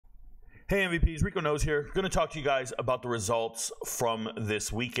Hey MVPs, Rico Knows here. Going to talk to you guys about the results from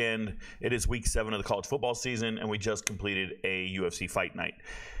this weekend. It is week 7 of the college football season, and we just completed a UFC fight night.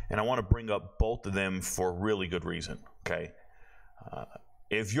 And I want to bring up both of them for really good reason, okay?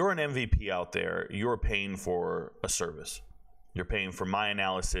 If you're an MVP out there, you're paying for a service. You're paying for my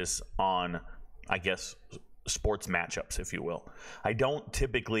analysis on, I guess, sports matchups, if you will. I don't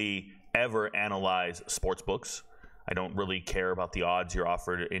typically ever analyze sports books. I don't really care about the odds you're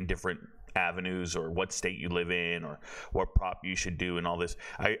offered in different avenues or what state you live in or what prop you should do and all this.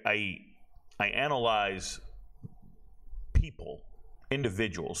 I analyze people,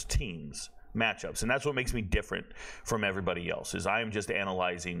 individuals, teams, matchups, and that's what makes me different from everybody else. Is I am just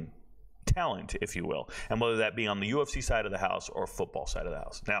analyzing talent, if you will, and whether that be on the UFC side of the house or football side of the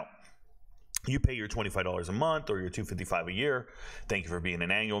house. Now, you pay your $25 a month or your $255 a year. Thank you for being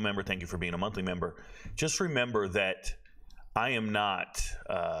an annual member. Thank you for being a monthly member. Just remember that I'm not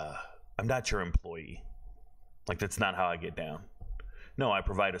your employee. Like, that's not how I get down. No, I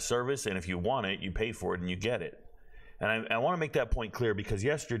provide a service, and if you want it, you pay for it and you get it. And I want to make that point clear because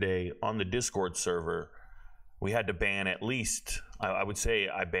yesterday on the Discord server, we had to ban at least, I would say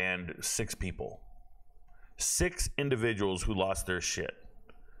I banned 6 people. 6 individuals who lost their shit.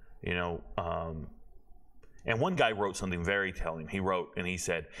 You know, and one guy wrote something very telling. He wrote and he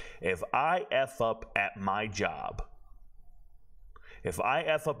said, if I F up at my job, I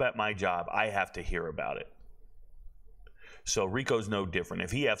have to hear about it. So Rico's no different.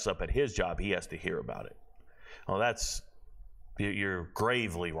 If he F's up at his job, he has to hear about it. Well, you're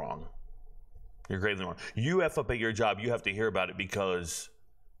gravely wrong. You're gravely wrong. You F up at your job, you have to hear about it because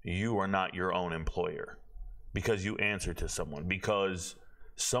you are not your own employer. Because you answer to someone. Because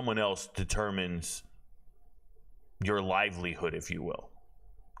someone else determines your livelihood, if you will.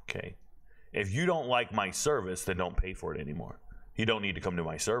 Okay? If you don't like my service, then don't pay for it anymore. You don't need to come to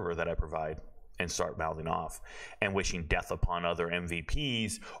my server that I provide and start mouthing off and wishing death upon other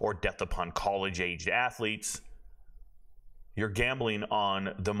MVPs or death upon college-aged athletes. You're gambling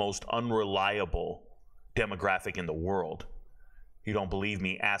on the most unreliable demographic in the world. You don't believe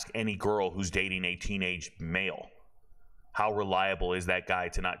me? Ask any girl who's dating a teenage male. How reliable is that guy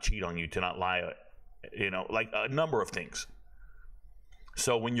to not cheat on you, to not lie, like a number of things.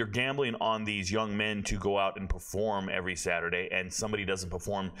 So when you're gambling on these young men to go out and perform every Saturday and somebody doesn't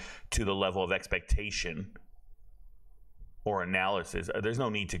perform to the level of expectation or analysis, there's no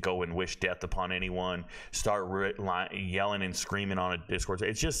need to go and wish death upon anyone, start yelling and screaming on a Discord.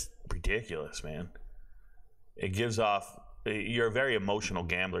 It's just ridiculous, man. It gives off, you're a very emotional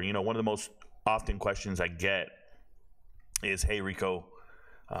gambler. You know, one of the most often questions I get is, hey, Rico,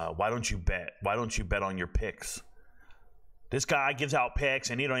 why don't you bet? Why don't you bet on your picks? This guy gives out picks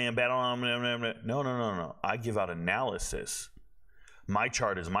and he don't even bet on them. No. I give out analysis. My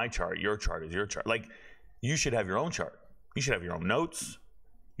chart is my chart. Your chart is your chart. Like, you should have your own chart. You should have your own notes.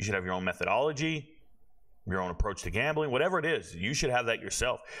 You should have your own methodology, your own approach to gambling, whatever it is. You should have that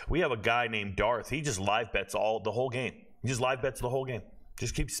yourself. We have a guy named Darth. He just live bets the whole game. He just live bets the whole game.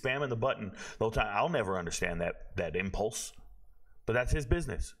 Just keep spamming the button the whole time. I'll never understand that impulse, but that's his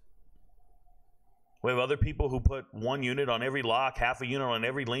business. We have other people who put 1 unit on every lock, half a unit on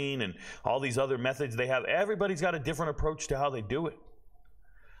every lean, and all these other methods they have. Everybody's got a different approach to how they do it.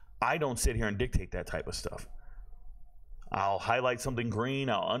 I don't sit here and dictate that type of stuff. I'll highlight something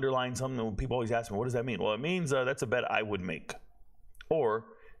green. I'll underline something. People always ask me, what does that mean? Well, it means that's a bet I would make. Or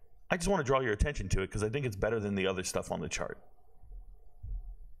I just want to draw your attention to it because I think it's better than the other stuff on the chart.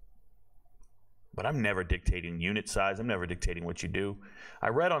 But I'm never dictating unit size. I'm never dictating what you do. I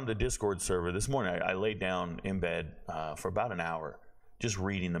read on the Discord server this morning. I laid down in bed for about an hour just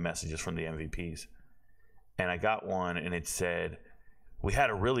reading the messages from the MVPs. And I got one, and it said, we had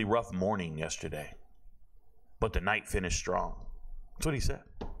a really rough morning yesterday, but the night finished strong. That's what he said.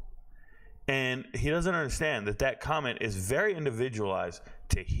 And he doesn't understand that comment is very individualized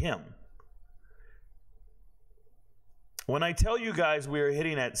to him. When I tell you guys we are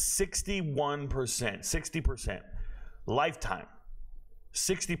hitting at 61%, 60%, lifetime,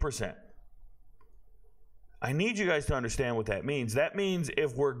 60%, I need you guys to understand what that means. That means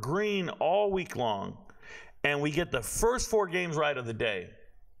if we're green all week long and we get the first 4 games right of the day,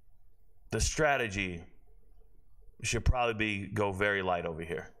 the strategy should probably go very light over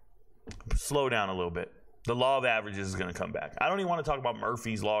here. Slow down a little bit. The law of averages is going to come back. I don't even want to talk about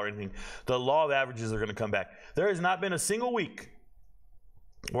Murphy's Law or anything. The law of averages are going to come back. There has not been a single week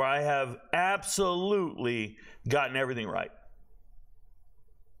where I have absolutely gotten everything right.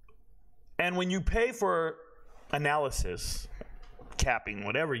 And when you pay for analysis, capping,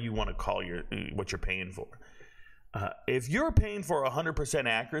 whatever you want to call what you're paying for, if you're paying for 100%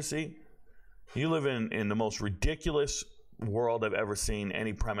 accuracy, You live in the most ridiculous world I've ever seen,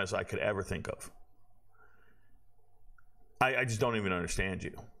 any premise I could ever think of. I just don't even understand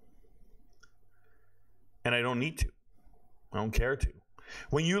you. And I don't need to. I don't care to.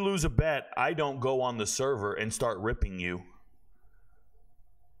 When you lose a bet, I don't go on the server and start ripping you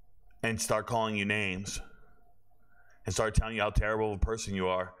and start calling you names and start telling you how terrible of a person you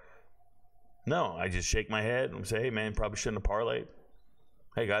are. No, I just shake my head and say, hey, man, probably shouldn't have parlayed.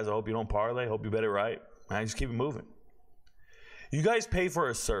 Hey, guys, I hope you don't parlay. Hope you bet it right. And I just keep it moving. You guys pay for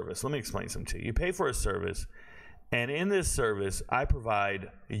a service. Let me explain something to you. You pay for a service, and in this service, I provide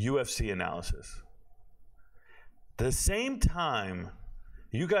UFC analysis. The same time,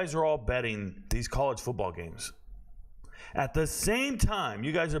 you guys are all betting these college football games. At the same time,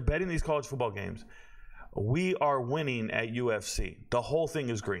 you guys are betting these college football games. We are winning at UFC. The whole thing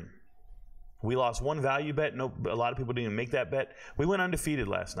is green. We lost one value bet. No, a lot of people didn't even make that bet. We went undefeated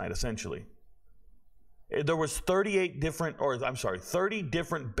last night, essentially. There was 30 different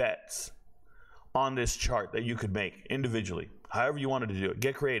bets on this chart that you could make individually, however you wanted to do it.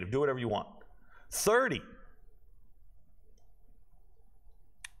 Get creative. Do whatever you want. 30.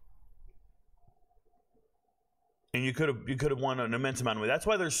 And you could have won an immense amount of money. That's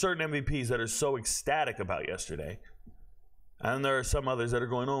why there's certain MVPs that are so ecstatic about yesterday. And there are some others that are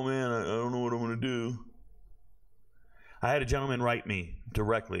going, oh, man, I don't know what I'm going to do. I had a gentleman write me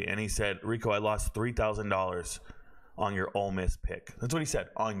directly, and he said, Rico, I lost $3,000 on your Ole Miss pick. That's what he said,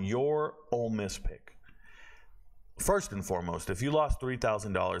 on your Ole Miss pick. First and foremost, if you lost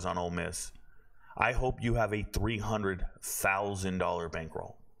 $3,000 on Ole Miss, I hope you have a $300,000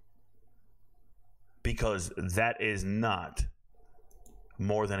 bankroll. Because that is not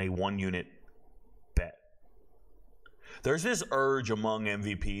more than a one-unit bet. There's this urge among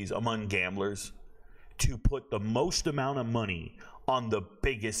MVPs, among gamblers, to put the most amount of money on the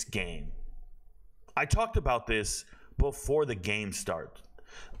biggest game. I talked about this before the game started.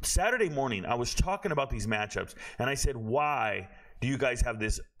 Saturday morning, I was talking about these matchups, and I said, why do you guys have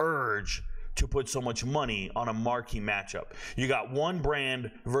this urge to put so much money on a marquee matchup? You got one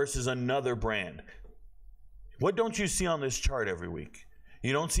brand versus another brand. What don't you see on this chart every week?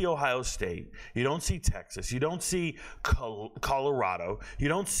 You don't see Ohio State. You don't see Texas. You don't see Colorado. You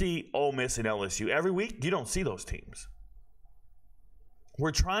don't see Ole Miss and LSU. Every week, you don't see those teams.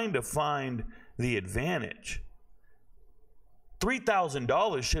 We're trying to find the advantage.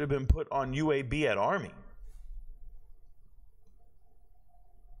 $3,000 should have been put on UAB at Army.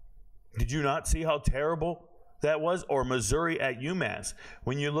 Did you not see how terrible that was? Or Missouri at UMass.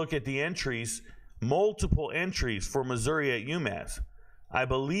 When you look at the entries, multiple entries for Missouri at UMass. I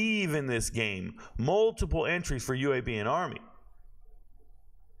believe in this game, multiple entries for UAB and Army.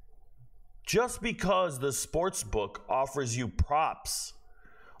 Just because the sports book offers you props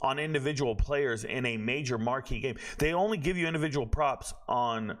on individual players in a major marquee game, they only give you individual props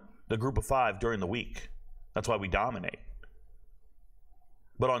on the group of five during the week. That's why we dominate.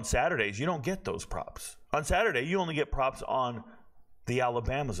 But on Saturdays, you don't get those props. On Saturday, you only get props on the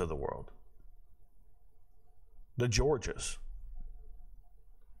Alabamas of the world, the Georgias.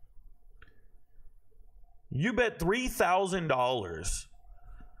 You bet $3,000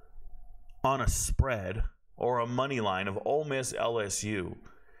 on a spread or a money line of Ole Miss LSU.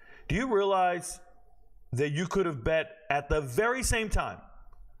 Do you realize that you could have bet at the very same time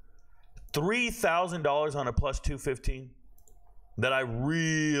 $3,000 on a plus 215 that I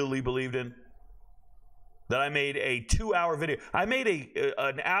really believed in? That I made a 2-hour video. I made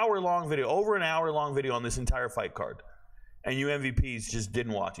an hour-long video, over an hour-long video on this entire fight card. And you MVPs just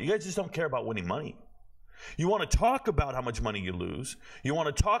didn't watch it. You guys just don't care about winning money. You want to talk about how much money you lose. You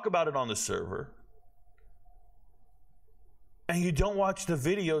want to talk about it on the server. And you don't watch the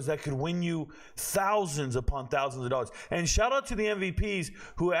videos that could win you thousands upon thousands of dollars. And shout out to the MVPs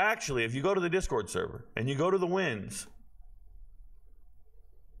who actually, if you go to the Discord server and you go to the wins,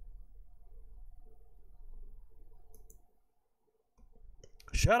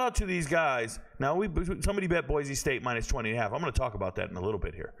 shout out to these guys. Now, somebody bet Boise State minus 20.5. I'm going to talk about that in a little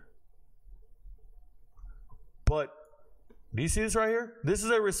bit here. But do you see this right here? This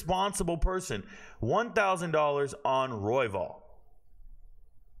is a responsible person. $1,000 on Royval.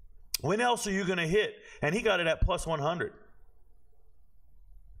 When else are you going to hit? And he got it at plus 100.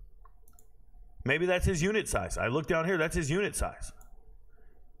 Maybe that's his unit size. I look down here, that's his unit size.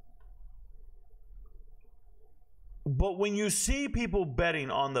 But when you see people betting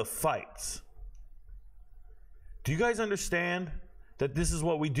on the fights, do you guys understand that this is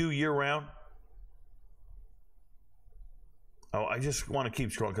what we do year round? Oh, I just want to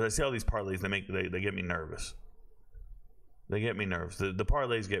keep scrolling because I see all these parlays. They get me nervous. They get me nervous. The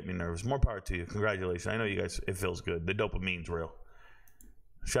parlays get me nervous. More power to you. Congratulations. I know you guys, it feels good. The dopamine's real.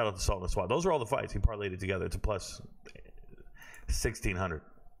 Shout out to Salt and Swat. Those are all the fights. He parlayed it together. It's a plus 1,600.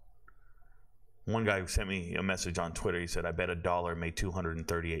 One guy sent me a message on Twitter. He said, I bet $1 made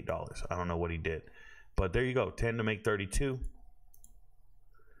 $238. I don't know what he did. But there you go. 10 to make 32.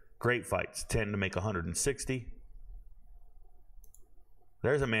 Great fights. 10 to make 160.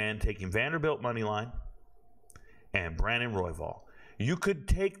 There's a man taking Vanderbilt money line and Brandon Royval. You could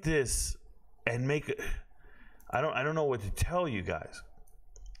take this and make it. I don't know what to tell you guys.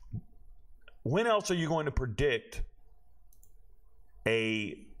 When else are you going to predict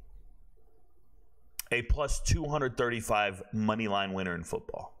a plus 235 money line winner in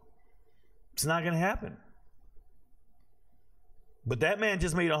football? It's not going to happen. But that man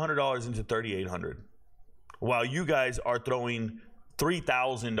just made $100 into $3,800, while you guys are throwing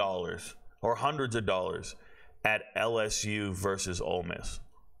 $3,000 or hundreds of dollars at LSU versus Ole Miss.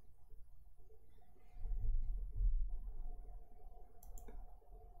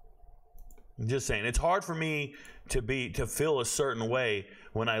 I'm just saying, it's hard for me to feel a certain way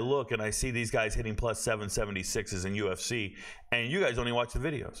when I look and I see these guys hitting plus 776s in UFC, and you guys only watch the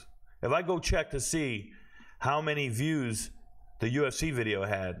videos. If I go check to see how many views the UFC video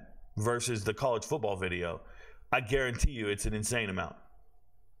had versus the college football video, I guarantee you it's an insane amount.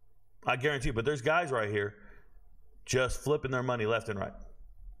 I guarantee you. But there's guys right here just flipping their money left and right.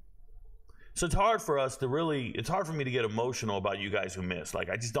 So it's hard for us to really, it's hard for me to get emotional about you guys who miss. Like,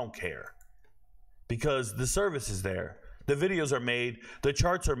 I just don't care. Because the service is there. The videos are made. The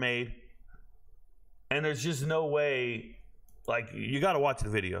charts are made. And there's just no way, like, you got to watch the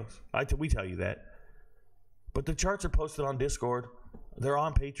videos. We tell you that. But the charts are posted on Discord. They're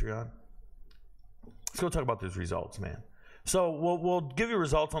on Patreon. Let's go talk about those results, man. So we'll give you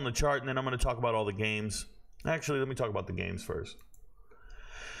results on the chart, and then I'm going to talk about all the games. Actually, let me talk about the games first.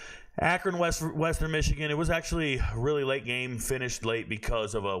 Akron, Western Michigan. It was actually a really late game, finished late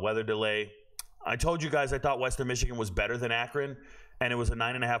because of a weather delay. I told you guys I thought Western Michigan was better than Akron, and it was a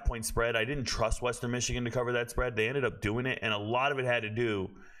 9.5-point spread. I didn't trust Western Michigan to cover that spread. They ended up doing it, and a lot of it had to do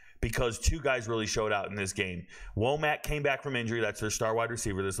because two guys really showed out in this game. Womack came back from injury. That's their star wide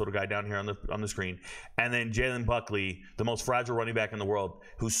receiver, this little guy down here on the screen. And then Jalen Buckley, the most fragile running back in the world,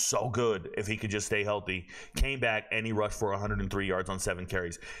 who's so good if he could just stay healthy, came back and he rushed for 103 yards on 7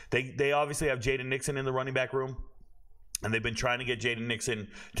 carries. They obviously have Jaden Nixon in the running back room. And they've been trying to get Jaden Nixon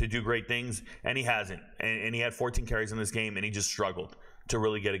to do great things, and he hasn't. And he had 14 carries in this game, and he just struggled to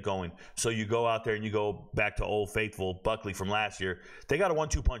really get it going. So you go out there and you go back to old faithful Buckley from last year. They got a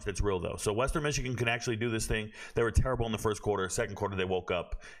 1-2 punch that's real, though. So Western Michigan can actually do this thing. They were terrible in the first quarter. Second quarter, they woke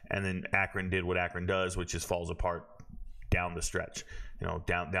up, and then Akron did what Akron does, which is falls apart down the stretch,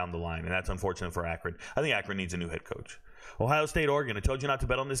 down the line. And that's unfortunate for Akron. I think Akron needs a new head coach. Ohio State, Oregon. I told you not to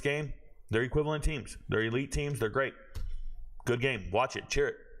bet on this game. They're equivalent teams. They're elite teams. They're great. Good game. Watch it. Cheer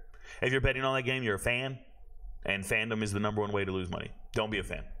it. If you're betting on that game, you're a fan, and fandom is the number one way to lose money. Don't be a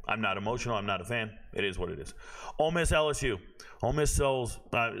fan. I'm not emotional. I'm not a fan. It is what it is. Ole Miss, LSU. Ole Miss sold.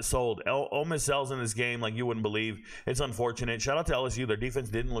 Ole Miss sells in this game like you wouldn't believe. It's unfortunate. Shout out to LSU. Their defense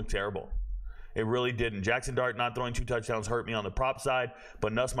didn't look terrible. It really didn't. Jackson Dart not throwing 2 touchdowns hurt me on the prop side,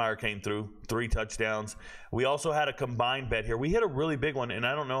 but Nussmeier came through, 3 touchdowns. We also had a combined bet here. We hit a really big one, and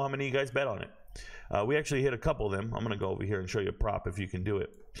I don't know how many of you guys bet on it. We actually hit a couple of them. I'm going to go over here and show you a prop if you can do it.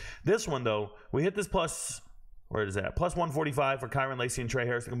 This one, though, we hit this plus, where is that? Plus 145 for Kyron Lacey and Trey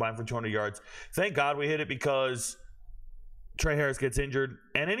Harris to combine for 200 yards. Thank God we hit it because Trey Harris gets injured.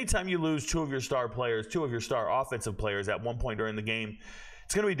 And anytime you lose 2 of your star players, 2 of your star offensive players at one point during the game,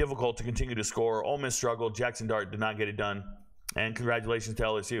 it's going to be difficult to continue to score. Ole Miss struggled. Jackson Dart did not get it done. And congratulations to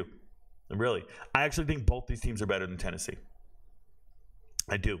LSU. Really. I actually think both these teams are better than Tennessee.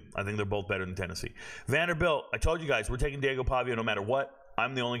 I do. I think they're both better than Tennessee. Vanderbilt, I told you guys, we're taking Diego Pavia no matter what.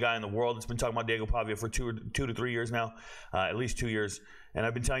 I'm the only guy in the world that's been talking about Diego Pavia for 2 to 3 years now, at least 2 years. And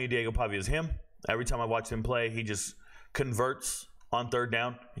I've been telling you Diego Pavia is him. Every time I watch him play, he just converts on third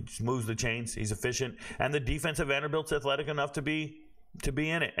down. He just moves the chains. He's efficient. And the defense at Vanderbilt's athletic enough to be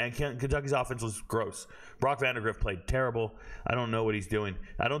in it. And Kentucky's offense was gross. Brock Vandagriff played terrible. I don't know what he's doing.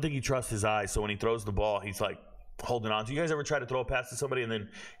 I don't think he trusts his eyes. So when he throws the ball, he's like holding on. Do you guys ever try to throw a pass to somebody and then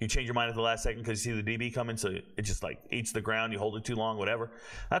you change your mind at the last second because you see the DB coming, so it just like eats the ground, you hold it too long, whatever?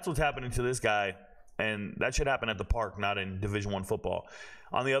 That's what's happening to this guy, and that should happen at the park, not in Division I football.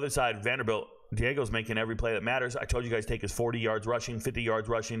 On the other side, Vanderbilt, Diego's making every play that matters. I told you guys take his 40 yards rushing, 50 yards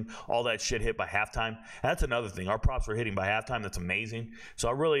rushing, all that shit hit by halftime. And that's another thing. Our props were hitting by halftime. That's amazing. So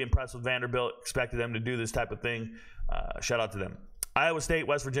I'm really impressed with Vanderbilt. Expected them to do this type of thing. Shout out to them. Iowa State,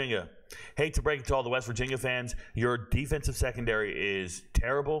 West Virginia. Hate to break it to all the West Virginia fans, your defensive secondary is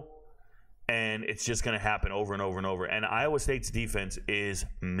terrible, and it's just going to happen over and over and over. And Iowa State's defense is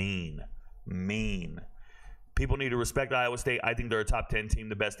mean. People need to respect Iowa State. I think they're a top 10 team,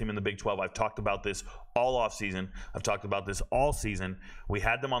 the best team in the Big 12. I've talked about this all offseason. I've talked about this all season. We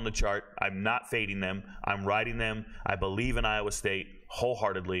had them on the chart. I'm not fading them. I'm riding them. I believe in Iowa State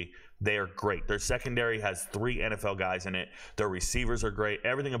wholeheartedly. They are great. Their secondary has 3 NFL guys in it. Their receivers are great.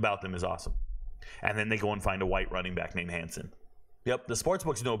 Everything about them is awesome. And then they go and find a white running back named Hansen. Yep, the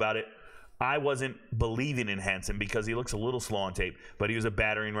sportsbooks know about it. I wasn't believing in Hansen because he looks a little slow on tape, but he was a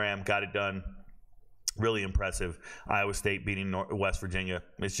battering ram, got it done. Really impressive. Iowa State beating West Virginia.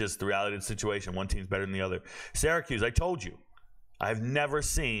 It's just the reality of the situation. One team's better than the other. Syracuse, I told you. I've never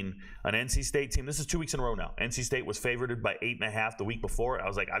seen an NC State team. This is 2 weeks in a row now. NC State was favored by 8.5 the week before. I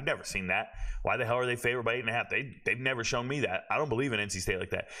was like, I've never seen that. Why the hell are they favored by 8.5? They've never shown me that. I don't believe in NC State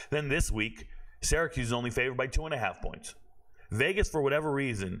like that. Then this week, Syracuse is only favored by 2.5 points. Vegas, for whatever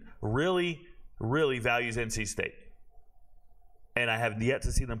reason, really values NC State. And I have yet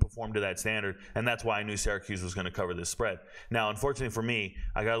to see them perform to that standard, and that's why I knew Syracuse was going to cover this spread. Now, unfortunately for me,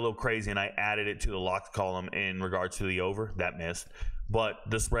 I got a little crazy, and I added it to the locked column in regards to the over. That missed. But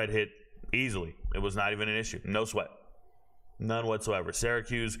the spread hit easily. It was not even an issue. No sweat. None whatsoever.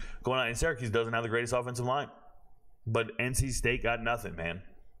 Syracuse going on, and Syracuse doesn't have the greatest offensive line. But NC State got nothing, man.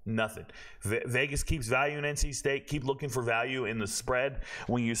 Nothing. Vegas keeps valuing NC State. Keep looking for value in the spread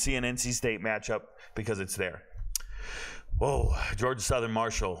when you see an NC State matchup because it's there. Oh, Georgia Southern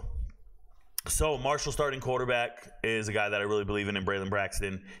Marshall. So Marshall starting quarterback is a guy that I really believe in Braylon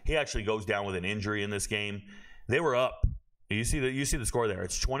Braxton. He actually goes down with an injury in this game. They were up. You see the score there.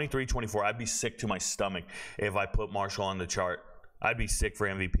 It's 23-24. I'd be sick to my stomach if I put Marshall on the chart. I'd be sick for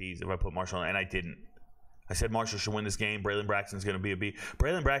MVPs if I put Marshall on, and I didn't. I said Marshall should win this game. Braylon Braxton's going to be a B.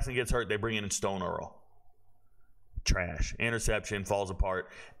 Braylon Braxton gets hurt. They bring in Stone Earl. Trash. Interception, falls apart,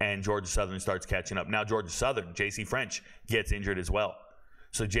 and Georgia Southern starts catching up. Now Georgia Southern, J.C. French, gets injured as well.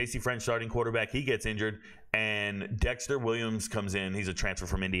 So J.C. French, starting quarterback, he gets injured, and Dexter Williams comes in. He's a transfer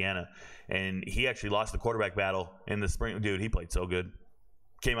from Indiana, and he actually lost the quarterback battle in the spring. Dude, he played so good.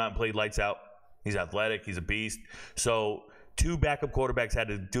 Came out and played lights out. He's athletic. He's a beast. So 2 backup quarterbacks had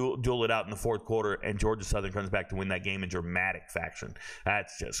to duel it out in the fourth quarter, and Georgia Southern comes back to win that game in dramatic fashion.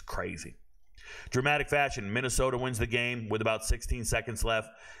 That's just crazy. Dramatic fashion. Minnesota wins the game with about 16 seconds left.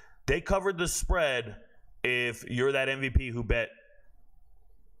 They covered the spread if you're that MVP who bet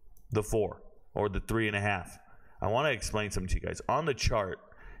the 4 or the 3.5. I want to explain something to you guys. On the chart,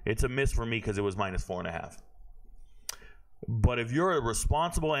 it's a miss for me because it was minus 4.5. But if you're a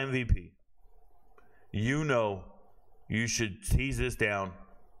responsible MVP, you know you should tease this down.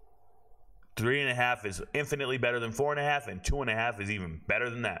 3.5 is infinitely better than 4.5, and 2.5 is even better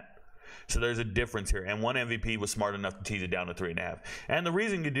than that. So there's a difference here. And one MVP was smart enough to tease it down to 3.5. And the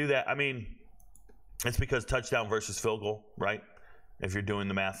reason you do that, I mean, it's because touchdown versus field goal, right? If you're doing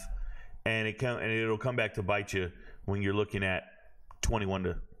the math. And it'll come back to bite you when you're looking at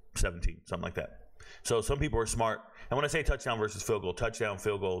 21-17, something like that. So some people are smart. And when I say touchdown versus field goal, touchdown,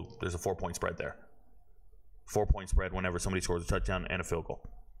 field goal, there's a 4-point spread there. 4-point spread whenever somebody scores a touchdown and a field goal.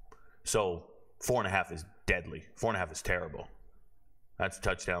 So 4.5 is deadly. 4.5 is terrible. That's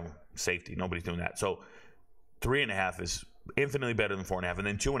touchdown safety. Nobody's doing that. So 3.5 is infinitely better than 4.5. And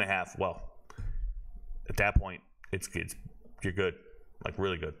then 2.5, well, at that point, you're good. Like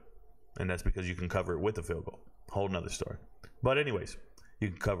really good. And that's because you can cover it with a field goal. Whole nother story. But anyways, you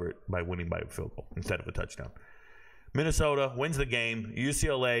can cover it by winning by a field goal instead of a touchdown. Minnesota wins the game.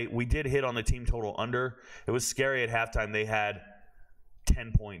 UCLA, we did hit on the team total under. It was scary at halftime. They had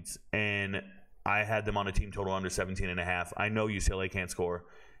 10 points, and I had them on a team total under 17.5. I know UCLA can't score,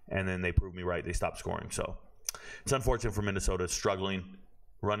 and then they proved me right. They stopped scoring. So it's unfortunate for Minnesota, struggling.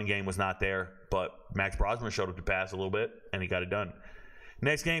 Running game was not there, but Max Brosman showed up to pass a little bit, and he got it done.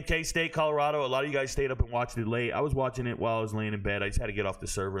 Next game, K-State, Colorado. A lot of you guys stayed up and watched it late. I was watching it while I was laying in bed. I just had to get off the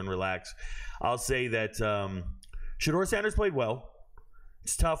server and relax. I'll say that Shedeur Sanders played well.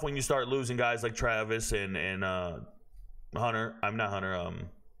 It's tough when you start losing guys like Travis and Hunter. I'm not Hunter.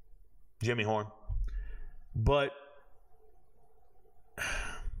 Jimmy Horn. But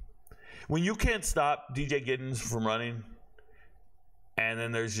when you can't stop DJ Giddens from running, and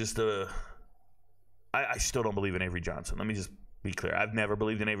then there's just I still don't believe in Avery Johnson. Let me just be clear. I've never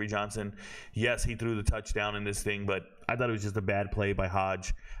believed in Avery Johnson. Yes, he threw the touchdown in this thing, but I thought it was just a bad play by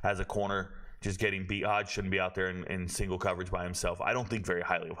Hodge as a corner, just getting beat. Hodge shouldn't be out there in single coverage by himself. I don't think very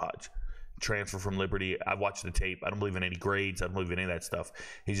highly of Hodge. Transfer from Liberty. I've watched the tape. I don't believe in any grades. I don't believe in any of that stuff.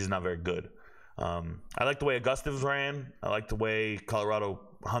 He's just not very good. I like the way Augusta ran. I like the way Colorado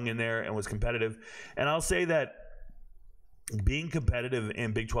hung in there and was competitive. And I'll say that being competitive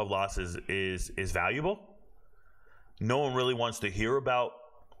in Big 12 losses is valuable. No one really wants to hear about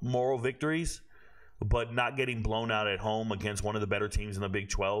moral victories, but not getting blown out at home against one of the better teams in the Big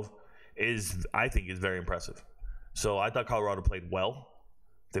 12 I think is very impressive. So I thought Colorado played well.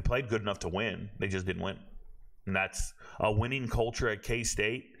 They played good enough to win. They just didn't win. And that's a winning culture at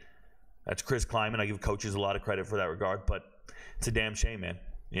K-State. That's Chris Kleiman. I give coaches a lot of credit for that regard, but it's a damn shame, man.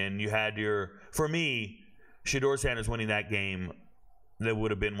 And you had for me, Shedeur Sanders winning that game, that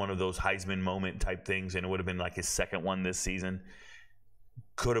would have been one of those Heisman moment type things, and it would have been like his second one this season.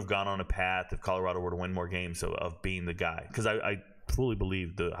 Could have gone on a path if Colorado were to win more games of being the guy. Because I fully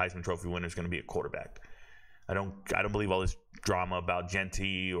believe the Heisman Trophy winner is going to be a quarterback. I don't believe all this drama about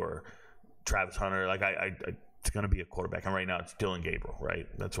Genty or Travis Hunter. Like it's going to be a quarterback. And right now it's Dylan Gabriel, right?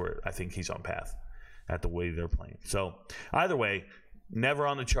 That's where I think he's on path at the way they're playing. So either way, never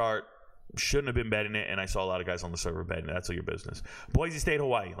on the chart. Shouldn't have been betting it, and I saw a lot of guys on the server betting it. That's all your business. Boise State,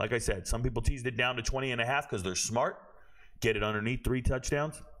 Hawaii. Like I said, some people teased it down to 20.5 because they're smart. Get it underneath 3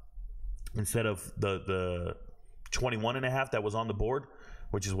 touchdowns instead of the 21.5 that was on the board,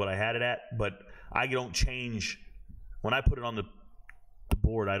 which is what I had it at. But I don't change. When I put it on the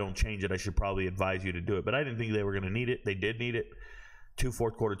board, I don't change it. I should probably advise you to do it. But I didn't think they were going to need it. They did need it. 2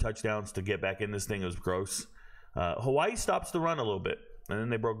 fourth-quarter touchdowns to get back in this thing. It was gross. Hawaii stops the run a little bit, and then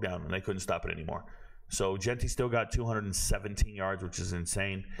they broke down, and they couldn't stop it anymore. So Genty still got 217 yards, which is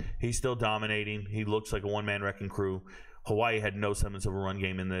insane. He's still dominating. He looks like a one-man wrecking crew. Hawaii had no semblance of a run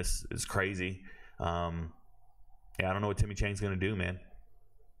game in this. It's crazy. I don't know what Timmy Chang's going to do, man.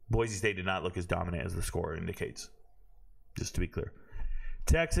 Boise State did not look as dominant as the score indicates, just to be clear.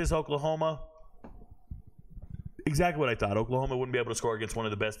 Texas, Oklahoma. Exactly what I thought. Oklahoma wouldn't be able to score against one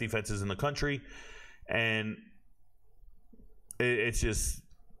of the best defenses in the country. And it's just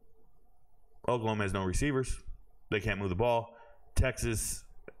Oklahoma has no receivers. They can't move the ball. Texas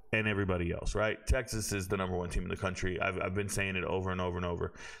and everybody else, right? Texas is the number 1 team in the country. I've been saying it over and over and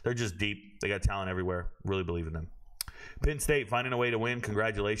over. They're just deep. They got talent everywhere. Really believe in them. Penn State finding a way to win.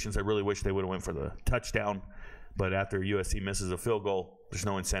 Congratulations. I really wish they would have went for the touchdown. But after USC misses a field goal, there's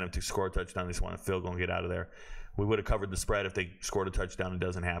no incentive to score a touchdown. They just want a field goal and get out of there. We would have covered the spread if they scored a touchdown. It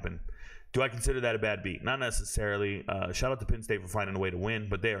doesn't happen. Do I consider that a bad beat? Not necessarily. Shout out to Penn State for finding a way to win,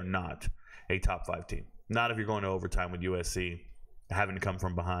 but they are not a top 5 team. Not if you're going to overtime with USC, having to come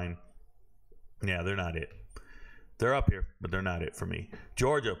from behind. Yeah, they're not it. They're up here, but they're not it for me.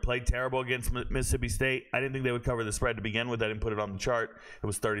 Georgia played terrible against Mississippi State. I didn't think they would cover the spread to begin with. I didn't put it on the chart. It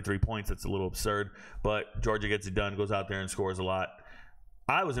was 33 points. That's a little absurd. But Georgia gets it done, goes out there and scores a lot.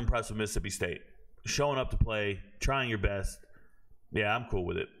 I was impressed with Mississippi State. Showing up to play, trying your best. Yeah, I'm cool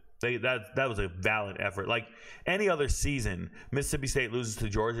with it. That was a valid effort. Like any other season, Mississippi State loses to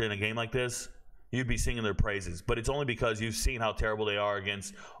Georgia in a game like this, you'd be singing their praises. But it's only because you've seen how terrible they are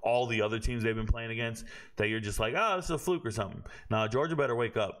against all the other teams they've been playing against that you're just like, this is a fluke or something. Now, Georgia better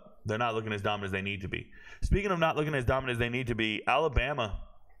wake up. They're not looking as dominant as they need to be. Speaking of not looking as dominant as they need to be, Alabama,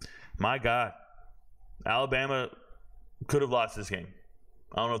 my God. Alabama could have lost this game.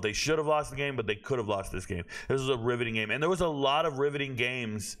 I don't know if they should have lost the game, but they could have lost this game. This was a riveting game. And there was a lot of riveting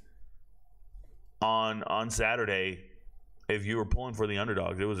games on Saturday. If you were pulling for the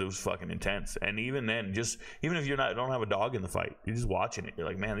underdogs, it was fucking intense. And even then, even if don't have a dog in the fight, you're just watching it. You're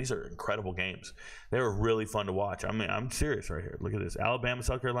like, man, these are incredible games. They were really fun to watch. I mean, I'm serious right here. Look at this: Alabama,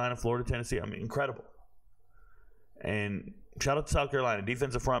 South Carolina, Florida, Tennessee. I mean, incredible. And shout out to South Carolina,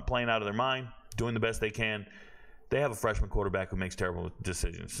 defensive front playing out of their mind, doing the best they can. They have a freshman quarterback who makes terrible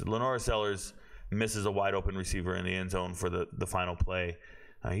decisions. Lenora Sellers misses a wide open receiver in the end zone for the final play.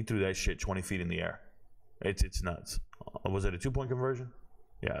 He threw that shit 20 feet in the air. It's nuts. Was it a 2-point conversion?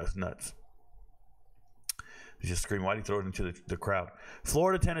 Yeah, it's nuts. He's just screaming, why'd he throw it into the crowd?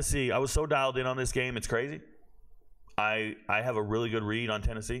 Florida, Tennessee. I was so dialed in on this game, it's crazy. I have a really good read on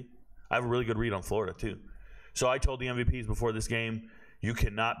Tennessee. I have a really good read on Florida, too. So I told the MVPs before this game, you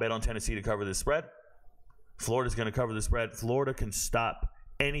cannot bet on Tennessee to cover this spread. Florida's going to cover the spread. Florida can stop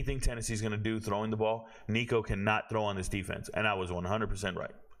anything Tennessee's going to do throwing the ball. Nico cannot throw on this defense. And I was 100%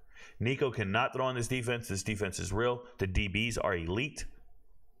 right. Nico cannot throw on this defense. This defense is real. The DBs are elite.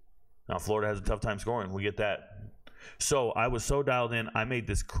 Now, Florida has a tough time scoring. We get that. So I was so dialed in, I made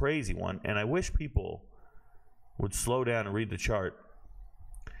this crazy one. And I wish people would slow down and read the chart,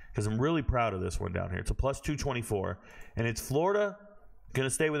 because I'm really proud of this one down here. It's a plus 224. And it's Florida going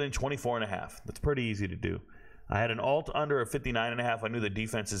to stay within 24.5. That's pretty easy to do. I had an alt under a 59.5. I knew the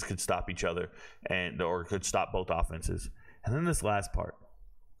defenses could stop each other or could stop both offenses. And then this last part.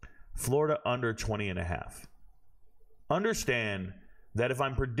 Florida under 20.5. Understand that if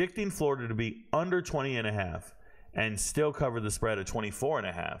I'm predicting Florida to be under 20.5 and still cover the spread of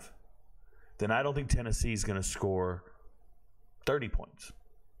 24.5, then I don't think Tennessee is going to score 30 points.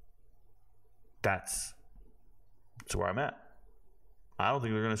 That's where I'm at. I don't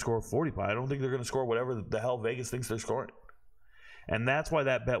think they're going to score 45. I don't think they're going to score whatever the hell Vegas thinks they're scoring. And that's why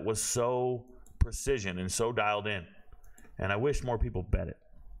that bet was so precision and so dialed in. And I wish more people bet it.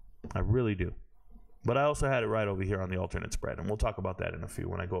 I really do. But I also had it right over here on the alternate spread. And we'll talk about that in a few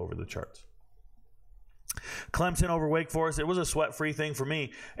when I go over the charts. Clemson over Wake Forest. It was a sweat-free thing for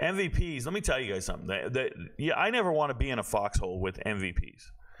me. MVPs, let me tell you guys something. I never want to be in a foxhole with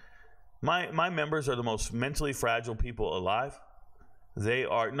MVPs. My members are the most mentally fragile people alive. They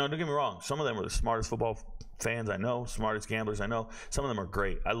are, no, don't get me wrong. Some of them are the smartest football fans I know, smartest gamblers I know. Some of them are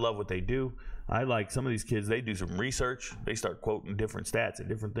great. I love what they do. I like some of these kids, they do some research. They start quoting different stats and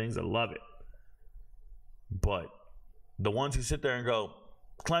different things. I love it. But the ones who sit there and go,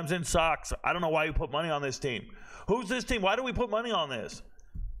 Clemson sucks. I don't know why you put money on this team. Who's this team? Why do we put money on this?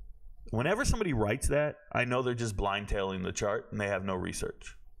 Whenever somebody writes that, I know they're just blind-tailing the chart and they have no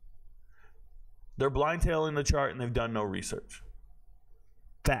research. They're blind-tailing the chart and they've done no research.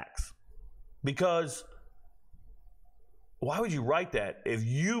 Facts. Because why would you write that if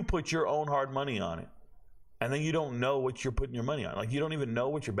you put your own hard money on it and then you don't know what you're putting your money on? Like, you don't even know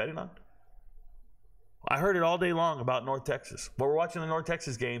what you're betting on? I heard it all day long about North Texas. While we're watching the North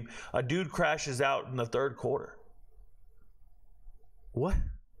Texas game, a dude crashes out in the third quarter. What?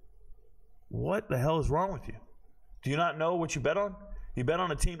 What the hell is wrong with you? Do you not know what you bet on? You bet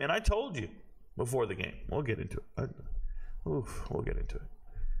on a team, and I told you before the game. We'll get into it. We'll get into it.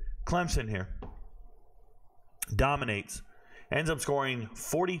 Clemson here dominates, ends up scoring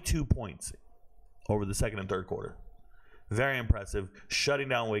 42 points over the second and third quarter. Very impressive, shutting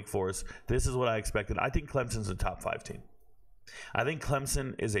down Wake Forest. This is what I expected. I think Clemson's a top 5 team. I think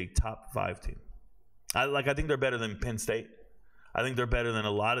Clemson is a top 5 team. I think they're better than Penn State. I think they're better than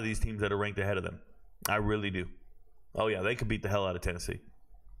a lot of these teams that are ranked ahead of them. I really do. Oh, yeah, they could beat the hell out of Tennessee.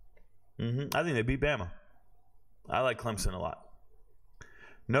 I think they beat Bama. I like Clemson a lot.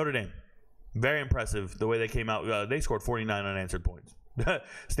 Notre Dame, very impressive the way they came out. They scored 49 unanswered points.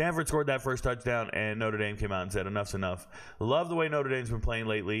 Stanford scored that first touchdown, and Notre Dame came out and said, enough's enough. Love the way Notre Dame's been playing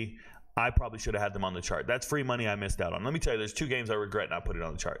lately. I probably should have had them on the chart. That's free money I missed out on. Let me tell you, there's 2 games I regret not putting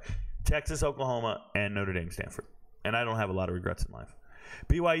on the chart. Texas, Oklahoma, and Notre Dame, Stanford. And I don't have a lot of regrets in life.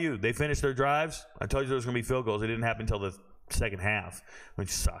 BYU, they finished their drives. I told you there was going to be field goals. It didn't happen until the second half, which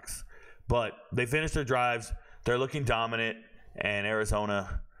sucks. But they finished their drives. They're looking dominant. And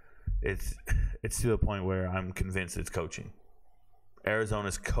Arizona, it's to the point where I'm convinced it's coaching.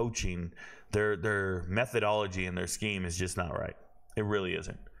 Arizona's coaching, their methodology and their scheme is just not right. It really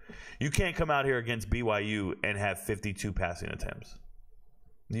isn't. You can't come out here against BYU and have 52 passing attempts.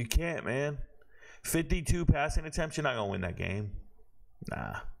 You can't, man. 52 passing attempts, you're not going to win that game.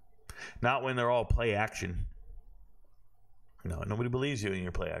 Nah. Not when they're all play action. No, nobody believes you in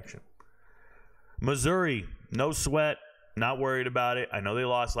your play action. Missouri, no sweat. Not worried about it. I know they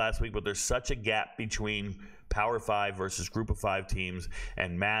lost last week, but there's such a gap between Power 5 versus Group of 5 teams,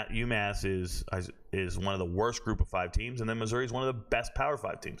 and UMass is one of the worst Group of 5 teams, and then Missouri is one of the best Power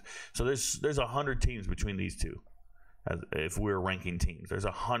 5 teams. So there's 100 teams between these two. If we were ranking teams, there's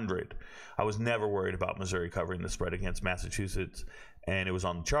 100. I was never worried about Missouri covering the spread against Massachusetts, and it was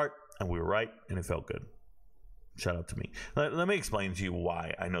on the chart, and we were right, and it felt good. Shout out to me. Let me explain to you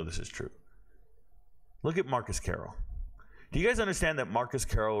why I know this is true. Look at Marcus Carroll. Do you guys understand that Marcus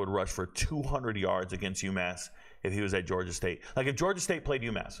Carroll would rush for 200 yards against UMass if he was at Georgia State? Like, if Georgia State played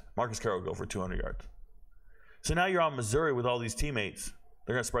UMass, Marcus Carroll would go for 200 yards. So now you're on Missouri with all these teammates.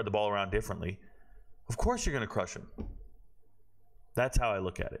 They're going to spread the ball around differently. Of course you're going to crush them. That's how I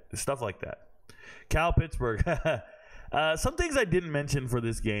look at it. Stuff like that. Cal Pittsburgh. Some things I didn't mention for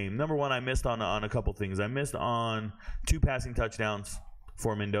this game. Number one, I missed on a couple things. I missed on 2 passing touchdowns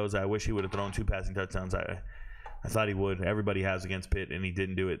for Mendoza. I wish he would have thrown 2 passing touchdowns. I thought he would. Everybody has against Pitt, and he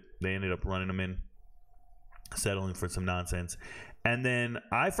didn't do it. They ended up running him in, settling for some nonsense. And then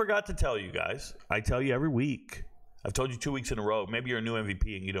I forgot to tell you guys. I tell you every week. I've told you 2 weeks in a row. Maybe you're a new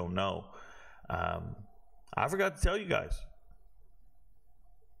MVP and you don't know. I forgot to tell you guys.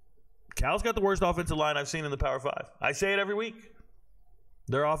 Cal's got the worst offensive line I've seen in the Power 5. I say it every week.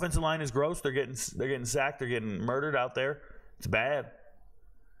 Their offensive line is gross. They're getting sacked. They're getting murdered out there. It's bad.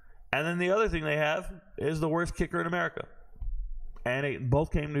 And then the other thing they have is the worst kicker in America. And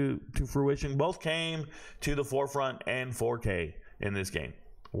both came to fruition. Both came to the forefront and 4K in this game.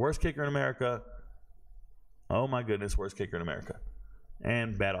 Worst kicker in America. Oh, my goodness, worst kicker in America.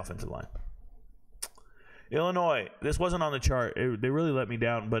 and bad offensive line. Illinois, this wasn't on the chart. They really let me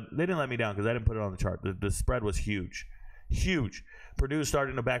down, but they didn't let me down because I didn't put it on the chart. The spread was huge. Huge. Purdue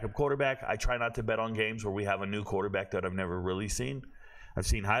starting a backup quarterback. I try not to bet on games where we have a new quarterback that I've never really seen. I've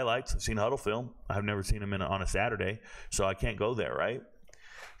seen highlights. I've seen huddle film. I've never seen him on a Saturday, so I can't go there, right?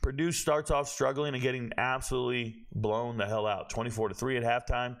 Purdue starts off struggling and getting absolutely blown the hell out. 24-3 at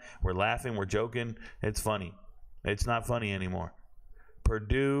halftime. We're laughing. We're joking. It's funny. It's not funny anymore.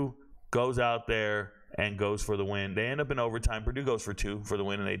 Purdue goes out there and goes for the win. They end up in overtime. Purdue goes for 2 for the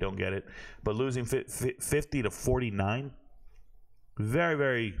win, and they don't get it. But losing 50-49, very,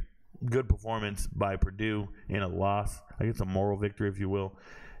 very good performance by Purdue in a loss. I guess a moral victory, if you will.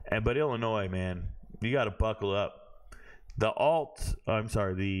 But Illinois, man, you got to buckle up. The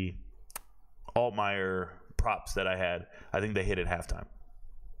Altmaier props that I had, I think they hit at halftime.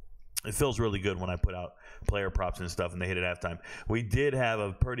 It feels really good when I put out player props and stuff and they hit at halftime. We did have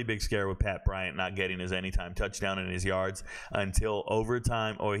a pretty big scare with Pat Bryant not getting his anytime touchdown and his yards until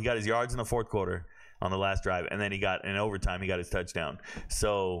overtime. Or he got his yards in the fourth quarter on the last drive, and then he got in overtime, he got his touchdown.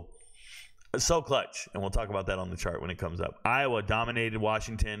 So clutch, and we'll talk about that on the chart when it comes up. Iowa dominated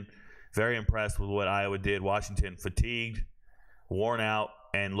Washington. Very impressed with what Iowa did. Washington fatigued, worn out,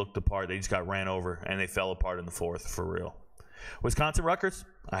 and looked the part. They just got ran over, and they fell apart in the fourth for real. Wisconsin-Rutgers,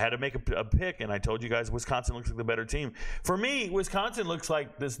 I had to make a pick, and I told you guys Wisconsin looks like the better team. For me, Wisconsin looks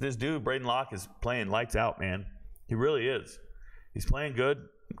like this dude, Braden Locke, is playing lights out, man. He really is. He's playing good,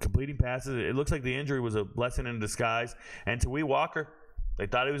 completing passes. It looks like the injury was a blessing in disguise. And Tawee Walker, they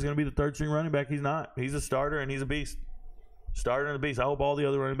thought he was going to be the third-string running back. He's not. He's a starter, and he's a beast. Starter and a beast. I hope all the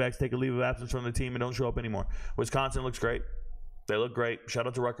other running backs take a leave of absence from the team and don't show up anymore. Wisconsin looks great. They look great. Shout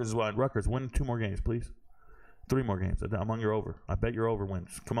out to Rutgers as well. And Rutgers, win 2 more games, please. 3 more games. I'm on your over. I bet your over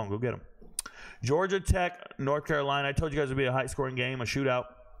wins. Come on, go get them. Georgia Tech, North Carolina. I told you guys it would be a high-scoring game, a shootout.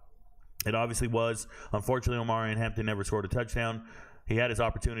 It obviously was. Unfortunately, Omarion Hampton never scored a touchdown. He had his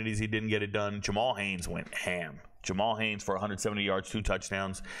opportunities. He didn't get it done. Jamal Haynes went ham. Jamal Haynes for 170 yards, 2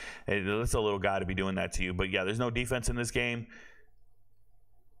 touchdowns. That's a little guy to be doing that to you. But, yeah, there's no defense in this game.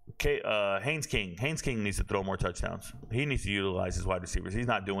 Haynes King needs to throw more touchdowns. He needs to utilize his wide receivers. He's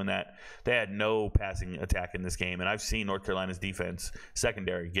not doing that. They had no passing attack in this game, and I've seen North Carolina's defense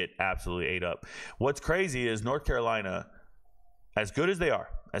secondary get absolutely ate up. What's crazy is North Carolina, as good as they are,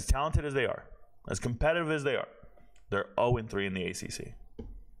 as talented as they are, as competitive as they are, they're 0-3 in the ACC.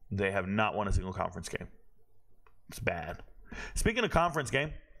 They have not won a single conference game. It's bad. Speaking of conference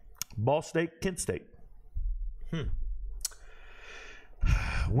game, Ball State, Kent State.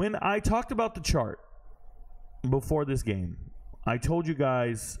 When I talked about the chart before this game, I told you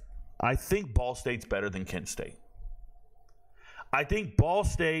guys I think Ball State's better than Kent State. I think Ball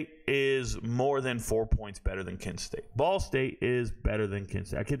State is more than 4 points better than Kent State. Ball State is better than Kent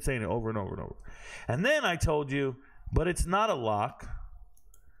State. I keep saying it over and over and over. And then I told you, but it's not a lock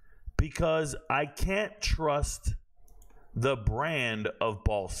because I can't trust the brand of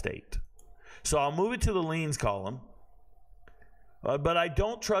Ball State. So I'll move it to the leans column. But I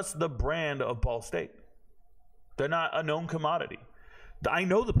don't trust the brand of Ball State. They're not a known commodity. I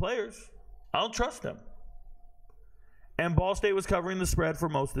know the players. I don't trust them. And Ball State was covering the spread for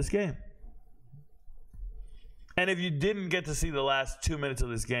most of this game. And if you didn't get to see the last 2 minutes of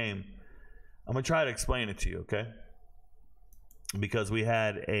this game, I'm going to try to explain it to you, okay? Because we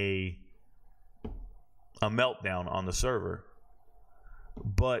had a meltdown on the server.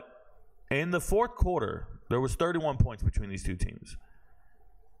 But in the fourth quarter, there was 31 points between these two teams.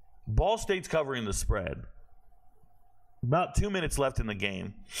 Ball State's covering the spread. About 2 minutes left in the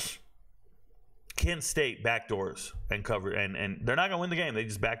game. Kent State backdoors and cover, and they're not going to win the game. They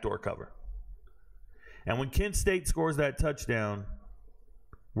just backdoor cover. And when Kent State scores that touchdown,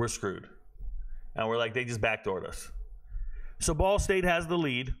 we're screwed. And we're like, they just backdoored us. So Ball State has the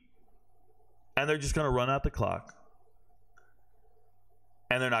lead, and they're just going to run out the clock.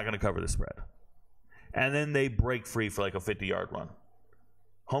 And they're not going to cover the spread. And then they break free for like a 50-yard run.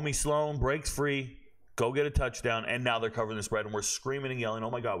 Homie Sloan breaks free, go get a touchdown, and now they're covering the spread. And we're screaming and yelling,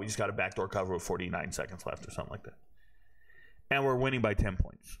 oh, my God, we just got a backdoor cover with 49 seconds left or something like that. And we're winning by 10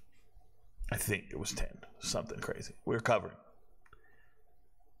 points. I think it was 10, something crazy. We're covering.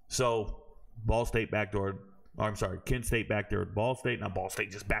 So Ball State backdoored. Oh, I'm sorry, Kent State backdoored Ball State. Not Ball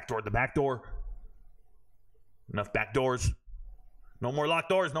State, just backdoored the backdoor. Enough backdoors. No more locked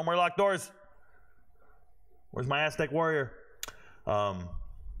doors. No more locked doors. Where's my Aztec Warrior?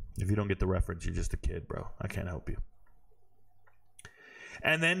 If you don't get the reference, you're just a kid, bro. I can't help you.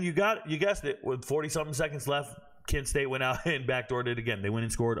 And then you guessed it, with 40-something seconds left, Kent State went out and backdoored it again. They went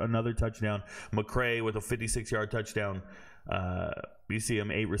and scored another touchdown. McCray with a 56-yard touchdown. You see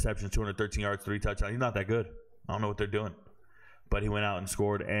him, 8 receptions, 213 yards, 3 touchdowns. He's not that good. I don't know what they're doing. But he went out and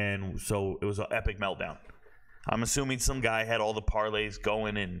scored, and so it was an epic meltdown. I'm assuming some guy had all the parlays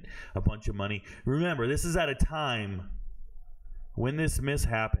going and a bunch of money. Remember, this is at a time when this miss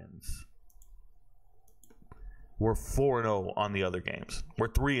happens. We're 4-0 on the other games. We're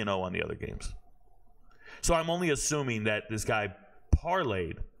 3-0 on the other games. So I'm only assuming that this guy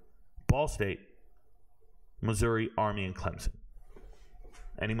parlayed Ball State, Missouri, Army, and Clemson.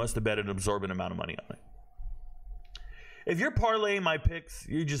 And he must have bet an absorbent amount of money on it. If you're parlaying my picks,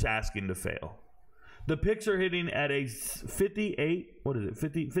 you're just asking to fail. The picks are hitting at a 58, what is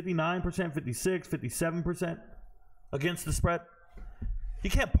it, 59%, 56, 57% against the spread.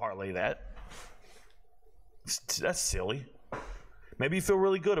 You can't parlay that. That's silly. Maybe you feel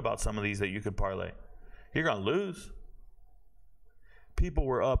really good about some of these that you could parlay. You're going to lose. People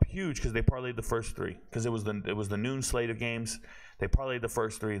were up huge because they parlayed the first 3. Because it was the noon slate of games. They parlayed the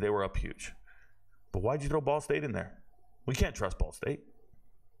first 3. They were up huge. But why'd you throw Ball State in there? We can't trust Ball State.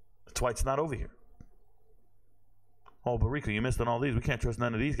 That's why it's not over here. Oh, but Rico, you missed on all these. We can't trust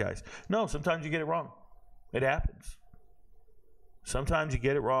none of these guys. No, sometimes you get it wrong. It happens. Sometimes you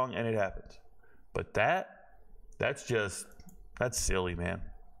get it wrong and it happens. But that's silly, man.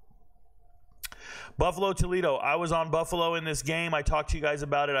 Buffalo, Toledo. I was on Buffalo in this game. I talked to you guys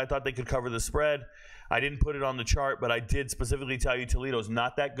about it. I thought they could cover the spread. I didn't put it on the chart, but I did specifically tell you Toledo's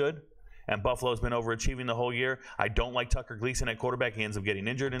not that good. And Buffalo's been overachieving the whole year. I don't like Tucker Gleason at quarterback. He ends up getting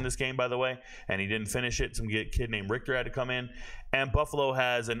injured in this game, by the way, and he didn't finish it. Some kid named Richter had to come in. And Buffalo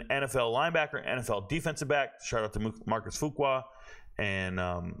has an NFL linebacker, NFL defensive back. Shout out to Marcus Fuqua. And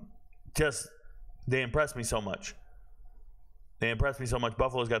they impressed me so much.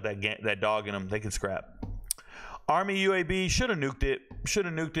 Buffalo's got that dog in them. They can scrap. Army UAB should have nuked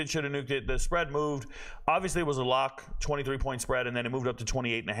it. The spread moved. Obviously, it was a lock, 23-point spread, and then it moved up to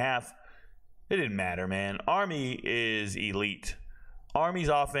 28.5. It didn't matter, man. Army is elite. Army's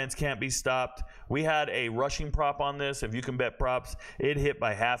offense can't be stopped. We had a rushing prop on this. If you can bet props, it hit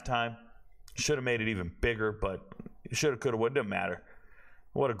by halftime. Should have made it even bigger, but should have, could have, would. Didn't matter.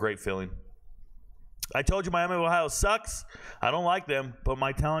 What a great feeling. I told you Miami of Ohio sucks. I don't like them, but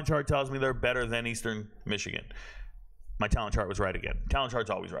my talent chart tells me they're better than Eastern Michigan. My talent chart was right again. Talent chart's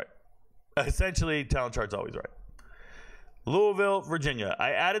always right. Essentially, talent chart's always right. Louisville, Virginia.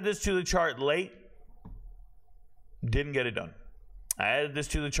 I added this to the chart late. Didn't get it done. I added this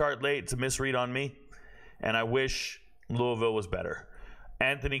to the chart late. It's a misread on me, and I wish Louisville was better.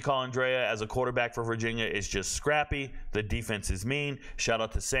 Anthony Colandrea as a quarterback for Virginia is just scrappy. The defense is mean. Shout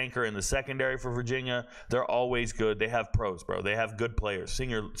out to Sanker in the secondary for Virginia. They're always good. They have pros, bro. They have good players,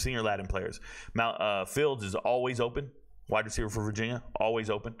 senior Latin players. Fields is always open. Wide receiver for Virginia,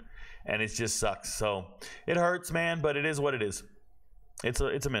 always open. And it just sucks. So it hurts, man, but it is what it is. It's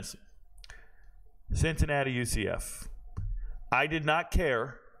a miss. Cincinnati, UCF. I did not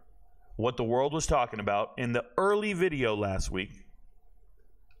care what the world was talking about in the early video last week.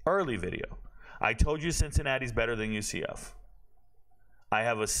 I told you Cincinnati's better than UCF. I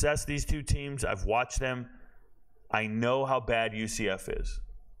have assessed these two teams. I've watched them. I know how bad UCF is.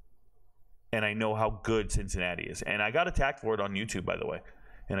 And I know how good Cincinnati is. And I got attacked for it on YouTube, by the way,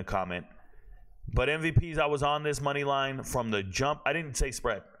 in a comment. But MVPs, I was on this money line from the jump. I didn't say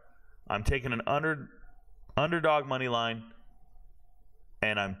spread. I'm taking an underdog money line,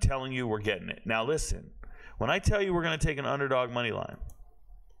 and I'm telling you we're getting it. Now, listen. When I tell you we're going to take an underdog money line,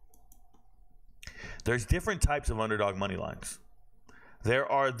 there's different types of underdog money lines. There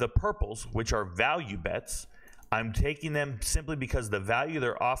are the purples, which are value bets. I'm taking them simply because the value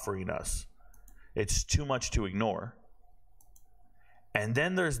they're offering us, it's too much to ignore. And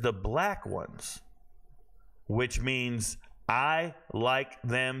then there's the black ones, which means I like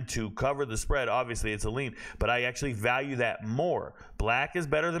them to cover the spread. Obviously, it's a lean, but I actually value that more. Black is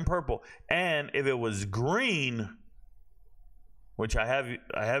better than purple. And if it was green, which I've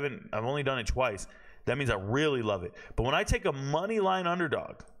only done it twice, that means I really love it. But when I take a money line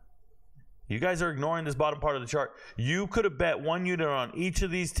underdog, you guys are ignoring this bottom part of the chart. You could have bet one unit on each of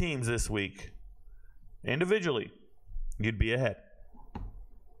these teams this week. Individually, you'd be ahead.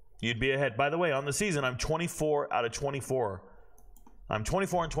 By the way, on the season, I'm 24 out of 24. I'm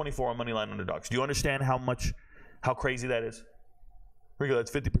 24 and 24 on money line underdogs. Do you understand how crazy that is? Rico,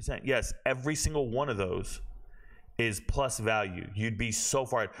 that's 50%. Yes, every single one of those is plus value. You'd be so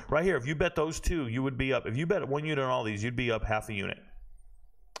far ahead. Right here, if you bet those two, you would be up. If you bet one unit on all these, you'd be up half a unit.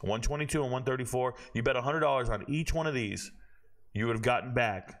 122 and 134. You bet $100 on each one of these, you would have gotten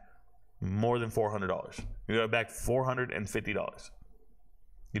back more than $400. You got back $450.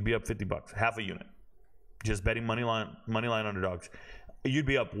 You'd be up $50, half a unit. Just betting money line underdogs. You'd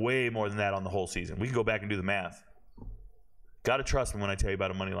be up way more than that on the whole season. We can go back and do the math. Got to trust me when I tell you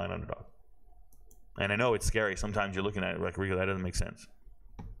about a money line underdog. And I know it's scary. Sometimes you're looking at it like, Rico, that doesn't make sense.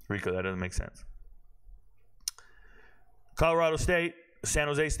 Rico, that doesn't make sense. Colorado State, San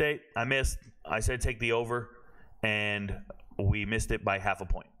Jose State, I missed. I said take the over, and we missed it by half a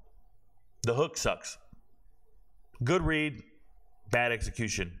point. The hook sucks. Good read, bad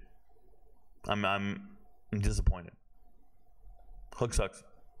execution. I'm disappointed. Hook sucks.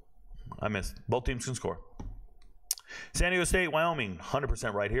 I missed. Both teams can score. San Diego State, Wyoming,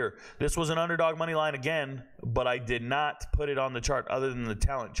 100% right here. This was an underdog money line again, but I did not put it on the chart other than the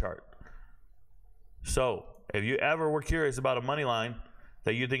talent chart. So, if you ever were curious about a money line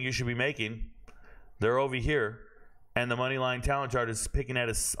that you think you should be making, they're over here, and the money line talent chart is picking at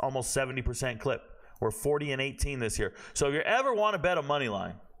a almost 70% clip. We're 40-18 this year. So, if you ever want to bet a money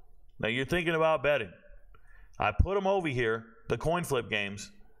line, now you're thinking about betting, I put them over here, the coin flip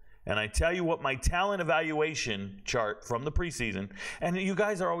games, and I tell you what my talent evaluation chart from the preseason, and you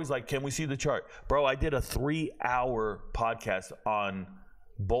guys are always like, can we see the chart? Bro, I did a 3-hour podcast on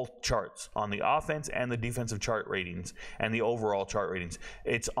both charts, on the offense and the defensive chart ratings and the overall chart ratings.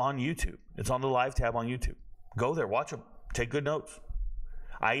 It's on YouTube. It's on the live tab on YouTube. Go there, watch them, take good notes.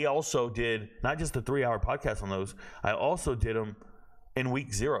 I also did not just a 3-hour podcast on those, I also did them in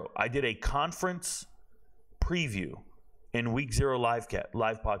week 0. I did a conference preview in week 0 live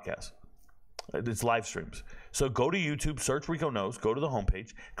podcast. It's live streams. So go to YouTube, search Rico Knows, go to the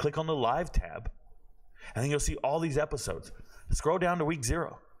homepage, click on the live tab, and then you'll see all these episodes. Scroll down to week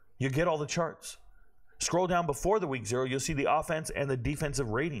 0. You get all the charts. Scroll down before the week 0, you'll see the offense and the defensive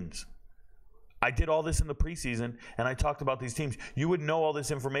ratings. I did all this in the preseason, and I talked about these teams. You would know all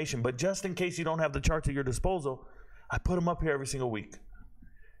this information, but just in case you don't have the charts at your disposal, I put them up here every single week.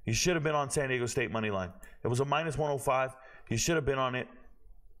 You should have been on San Diego State money line. It was a minus 105. You should have been on it.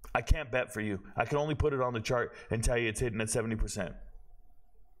 I can't bet for you. I can only put it on the chart and tell you it's hitting at 70%.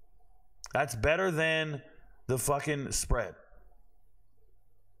 That's better than the fucking spread.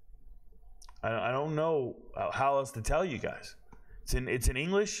 I don't know how else to tell you guys. It's in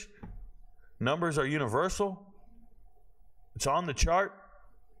English. Numbers are universal. It's on the chart.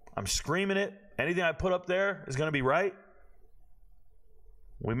 I'm screaming it. Anything I put up there is going to be right.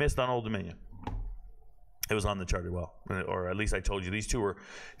 We missed on Old Dominion. It was on the chart as well, or at least I told you these two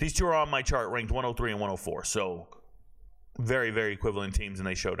are on my chart, ranked 103 and 104. So very, very equivalent teams, and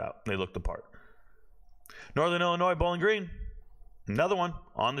they showed out. They looked the part. Northern Illinois, Bowling Green, another one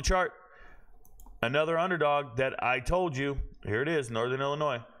on the chart. Another underdog that I told you. Here it is, Northern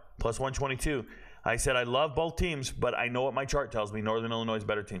Illinois, plus 122. I said I love both teams, but I know what my chart tells me. Northern Illinois is a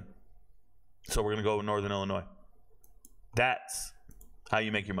better team. So we're going to go with Northern Illinois. That's how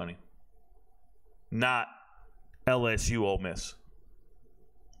you make your money. Not LSU Ole Miss.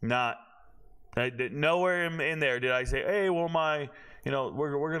 Not nowhere in there did I say, hey, well,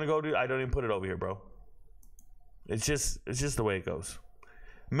 we're going to go do. I don't even put it over here, bro. It's just the way it goes.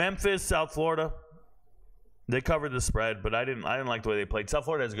 Memphis, South Florida. They covered the spread, but I didn't like the way they played. South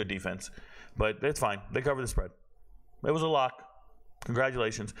Florida has a good defense, but it's fine. They covered the spread. It was a lock.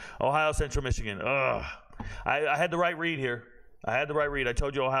 Congratulations. Ohio, Central Michigan. Ugh. I had the right read here. I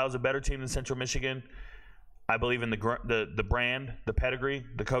told you Ohio's a better team than Central Michigan. I believe in the brand, the pedigree,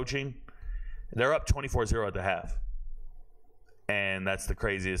 the coaching. They're up 24-0 at the half. And that's the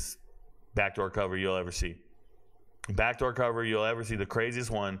craziest backdoor cover you'll ever see. Backdoor cover you'll ever see, the craziest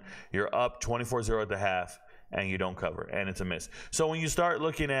one. You're up 24-0 at the half, and you don't cover, and it's a miss. So when you start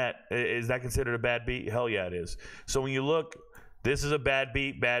looking at, is that considered a bad beat? Hell yeah, it is. So when you look, this is a bad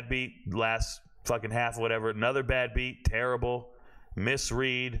beat, last fucking half, whatever. Another bad beat, terrible,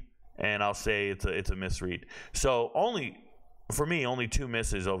 misread, and I'll say it's a misread. So for me, only 2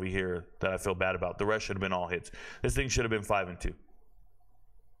 misses over here that I feel bad about. The rest should have been all hits. This thing should have been 5-2.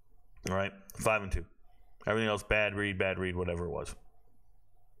 All right, 5-2. Everything else, bad read, whatever it was.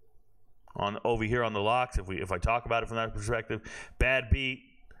 Over here on the locks, if I talk about it from that perspective, bad beat,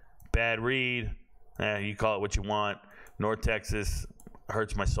 bad read, you call it what you want. North Texas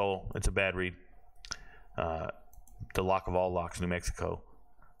hurts my soul. It's a bad read. The lock of all locks, New Mexico.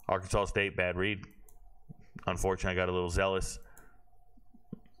 Arkansas State, bad read. Unfortunately, I got a little zealous.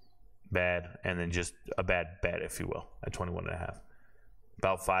 Bad, and then just a bad bet, if you will, at 21.5.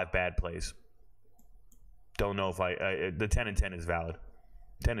 About 5 bad plays. Don't know if the 10-10 is valid.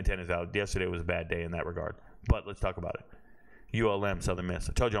 10-10 is valid. Yesterday was a bad day in that regard. But let's talk about it. ULM, Southern Miss.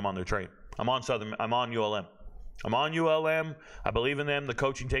 I told you I'm on their train. I'm on ULM. I'm on ULM. I believe in them. The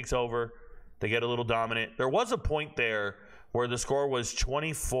coaching takes over. They get a little dominant. There was a point there where the score was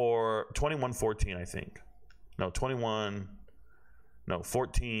 21-14, I think. No,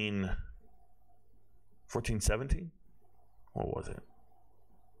 14-17? What was it?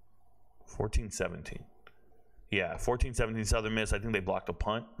 14-17. Yeah, 14-17 Southern Miss. I think they blocked a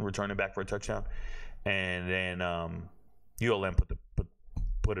punt and returned it back for a touchdown. And then ULM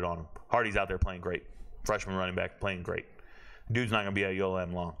put it on him. Hardy's out there playing great. Freshman running back playing great. Dude's not going to be at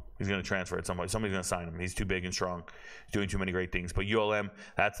ULM long. He's going to transfer at some point. Somebody's going to sign him. He's too big and strong. He's doing too many great things. But ULM,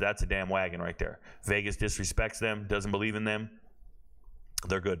 that's a damn wagon right there. Vegas disrespects them, doesn't believe in them.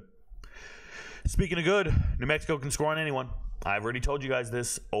 They're good. Speaking of good, New Mexico can score on anyone. I've already told you guys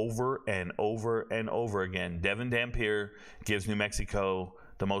this over and over and over again. Devin Dampier gives New Mexico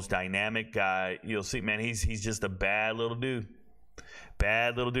the most dynamic guy. You'll see, man, he's just a bad little dude.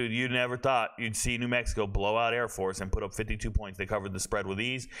 Bad little dude. You never thought you'd see New Mexico blow out Air Force and put up 52 points. They covered the spread with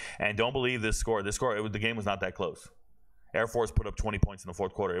ease. And don't believe this score. The game was not that close. Air Force put up 20 points in the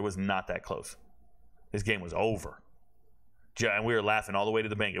fourth quarter. It was not that close. This game was over. And we were laughing all the way to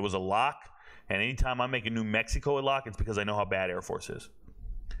the bank. It was a lock. And anytime I'm making New Mexico a lock, it's because I know how bad Air Force is.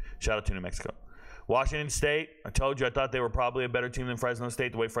 Shout out to New Mexico. Washington State, I told you I thought they were probably a better team than Fresno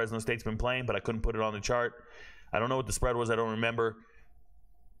State, the way Fresno State's been playing, but I couldn't put it on the chart. I don't know what the spread was. I don't remember.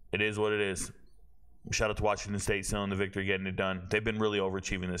 It is what it is. Shout out to Washington State, still in the victory, getting it done. They've been really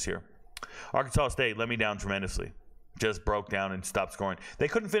overachieving this year. Arkansas State let me down tremendously. Just broke down and stopped scoring. They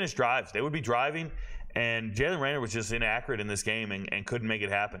couldn't finish drives. They would be driving, and Jalen Raynor was just inaccurate in this game and couldn't make it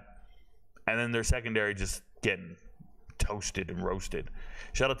happen. And then their secondary just getting toasted and roasted.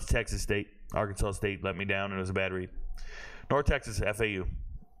 Shout out to Texas State. Arkansas State let me down, and it was a bad read. North Texas, FAU.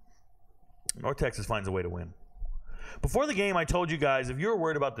 North Texas finds a way to win. Before the game, I told you guys, if you were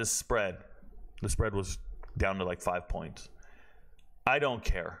worried about this spread, the spread was down to like 5 points. I don't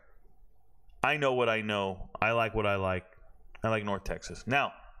care. I know what I know. I like what I like. I like North Texas.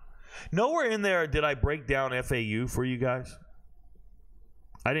 Now, nowhere in there did I break down FAU for you guys.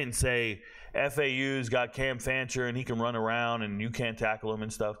 I didn't say FAU's got Cam Fancher and he can run around and you can't tackle him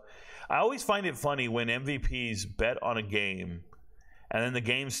and stuff. I always find it funny when MVPs bet on a game and then the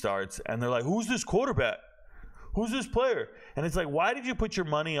game starts and they're like, who's this quarterback? Who's this player? And it's like, why did you put your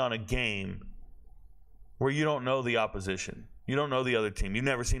money on a game where you don't know the opposition? You don't know the other team. You've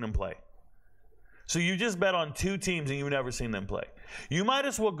never seen them play. So you just bet on two teams and you've never seen them play. You might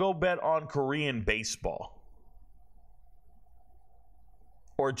as well go bet on Korean baseball.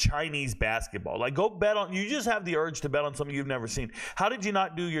 Or Chinese basketball. Like, go bet on, you just have the urge to bet on something you've never seen. How did you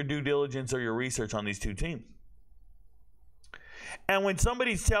not do your due diligence or your research on these two teams? And when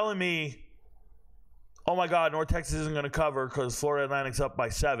somebody's telling me, oh my God, North Texas isn't going to cover because Florida Atlantic's up by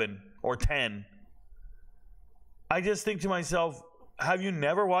 7 or 10, I just think to myself, have you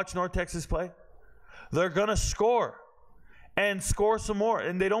never watched North Texas play? They're going to score. And score some more.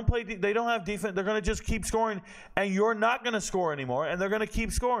 And they don't have defense. They're going to just keep scoring. And you're not going to score anymore. And they're going to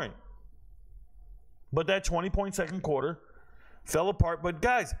keep scoring. But that 20-point second quarter fell apart. But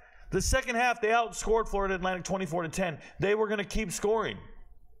guys, the second half, they outscored Florida Atlantic 24-10. They were going to keep scoring.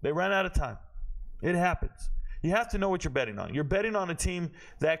 They ran out of time. It happens. You have to know what you're betting on. You're betting on a team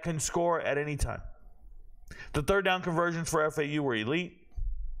that can score at any time. The third down conversions for FAU were elite.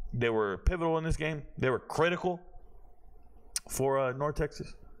 They were pivotal in this game. They were critical for North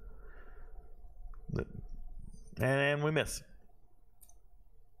Texas. And we miss.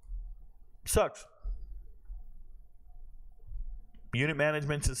 Sucks. Unit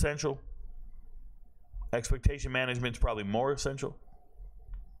management's essential. Expectation management's probably more essential.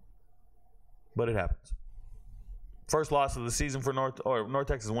 But it happens. First loss of the season for North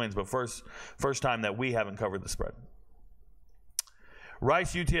Texas wins, but first time that we haven't covered the spread.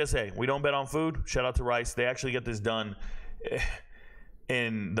 Rice UTSA. We don't bet on food. Shout out to Rice. They actually get this done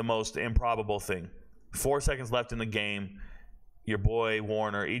in the most improbable thing. 4 seconds left in the game. Your boy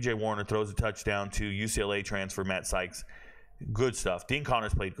Warner, EJ Warner, throws a touchdown to UCLA transfer Matt Sykes. Good stuff. Dean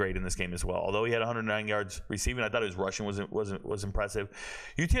Connors played great in this game as well. Although he had 109 yards receiving, I thought his rushing was impressive.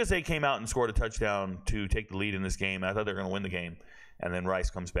 UTSA came out and scored a touchdown to take the lead in this game. I thought they were going to win the game, and then Rice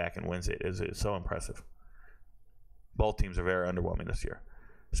comes back and wins it. It's so impressive. Both teams are very underwhelming this year.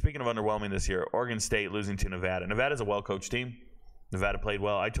 Speaking of underwhelming this year, Oregon State losing to Nevada. Nevada's a well-coached team. Nevada played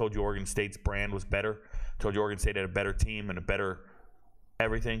well. I told you Oregon State's brand was better. I told you Oregon State had a better team and a better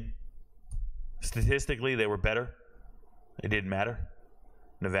everything. Statistically, they were better. It didn't matter.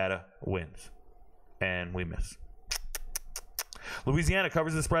 Nevada wins. And we miss. Louisiana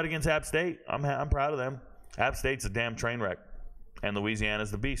covers the spread against App State. I'm proud of them. App State's a damn train wreck. And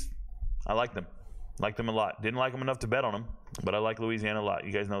Louisiana's the beast. I like them. Liked them a lot. Didn't like them enough to bet on them, but I like Louisiana a lot.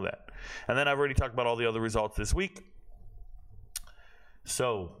 You guys know that. And then I've already talked about all the other results this week.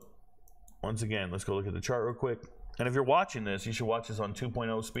 So, once again, let's go look at the chart real quick. And if you're watching this, you should watch this on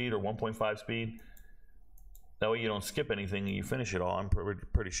 2.0 speed or 1.5 speed. That way you don't skip anything and you finish it all. I'm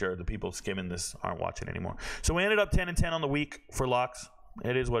pretty sure the people skimming this aren't watching anymore. So we ended up 10-10 on the week for locks.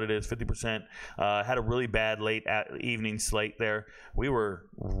 It is what it is, 50%. Had a really bad late evening slate there. We were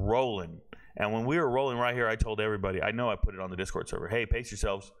rolling. And when we were rolling right here, I told everybody, I know I put it on the Discord server, hey, pace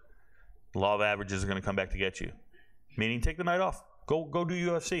yourselves. The law of averages is going to come back to get you. Meaning take the night off. Go do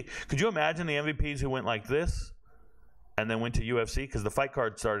UFC. Could you imagine the MVPs who went like this and then went to UFC? Because the fight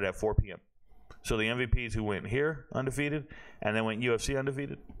card started at 4 p.m. So the MVPs who went here undefeated and then went UFC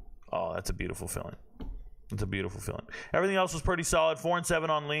undefeated. Oh, that's a beautiful feeling. It's a beautiful feeling. Everything else was pretty solid. 4-7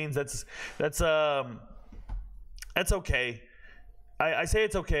 on leans. That's okay. I say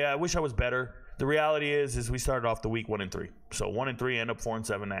it's okay. I wish I was better. The reality is we started off the week 1-3. So 1-3, end up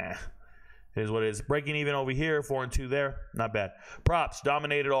 4-7. Nah, it is what it is. Breaking even over here, 4-2 there. Not bad. Props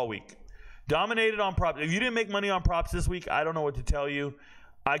dominated all week. Dominated on props. If you didn't make money on props this week, I don't know what to tell you.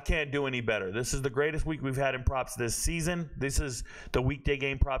 I can't do any better. This is the greatest week we've had in props this season. This is the weekday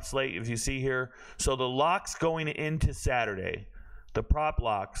game prop slate, if you see here. So the locks going into Saturday, the prop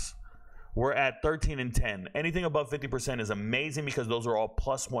locks, we're at 13-10. Anything above 50% is amazing because those are all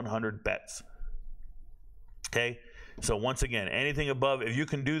plus 100 bets. Okay? So once again, anything above, if you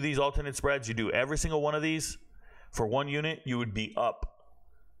can do these alternate spreads, you do every single one of these for 1 unit, you would be up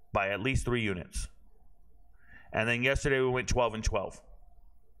by at least 3 units. And then yesterday we went 12-12.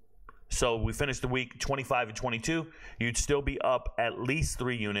 So we finished the week 25-22. You'd still be up at least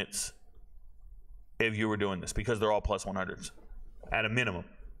 3 units if you were doing this because they're all plus 100s at a minimum.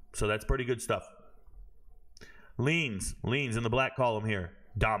 So that's pretty good stuff. Leans in the black column here,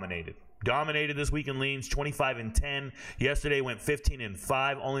 dominated. Dominated this week in leans, 25-10. Yesterday went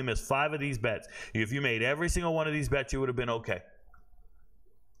 15-5, only missed 5 of these bets. If you made every single one of these bets, you would have been okay.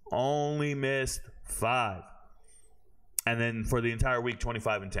 Only missed 5. And then for the entire week,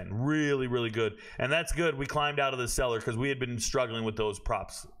 25-10. Really, really good. And that's good. We climbed out of the cellar because we had been struggling with those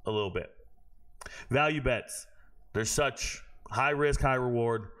props a little bit. Value bets. There's such high risk, high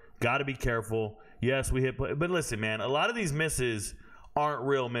reward. Got to be careful. Yes, we hit. But listen, man, a lot of these misses aren't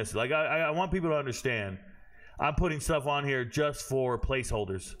real misses. Like, I want people to understand. I'm putting stuff on here just for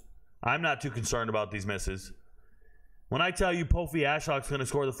placeholders. I'm not too concerned about these misses. When I tell you Kofi Ashlock's going to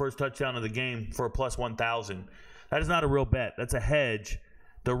score the first touchdown of the game for a plus 1,000, that is not a real bet. That's a hedge.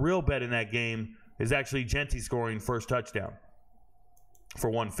 The real bet in that game is actually Genty scoring first touchdown for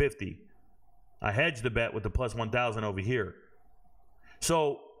 150. I hedged the bet with the plus 1,000 over here.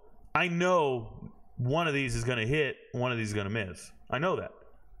 So I know one of these is going to hit, one of these is going to miss. I know that.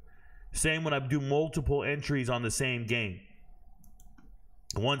 Same when I do multiple entries on the same game.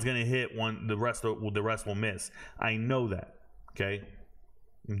 One's going to hit, the rest will miss. I know that. Okay?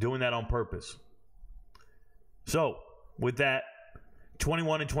 I'm doing that on purpose. So, with that,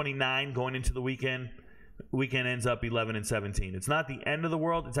 21-29 going into the weekend. Weekend ends up 11-17. It's not the end of the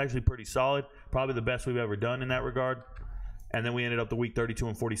world. It's actually pretty solid. Probably the best we've ever done in that regard. And then we ended up the week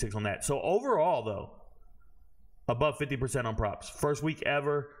 32-46 on that. So, overall, though, above 50% on props. First week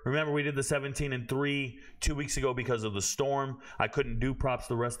ever. Remember, we did the 17-3 2 weeks ago because of the storm. I couldn't do props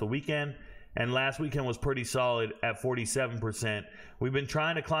the rest of the weekend. And last weekend was pretty solid at 47%. We've been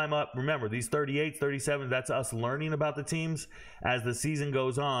trying to climb up. Remember, these 38s, 37s, that's us learning about the teams. As the season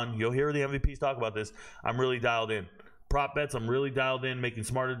goes on, you'll hear the MVPs talk about this. I'm really dialed in. Prop bets, I'm really dialed in, making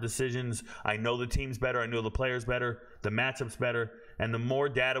smarter decisions. I know the teams better. I know the players better. The matchups better. And the more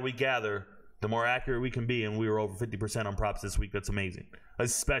data we gather, the more accurate we can be. And we were over 50% on props this week. That's amazing.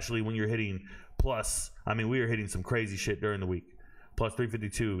 Especially when you're hitting plus. I mean, we were hitting some crazy shit during the week. Plus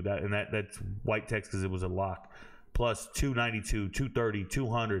 352, that's white text because it was a lock. Plus 292, 230,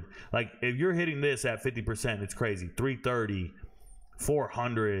 200. Like, if you're hitting this at 50%, it's crazy. 330,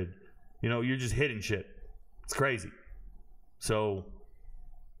 400. You know, you're just hitting shit. It's crazy. So,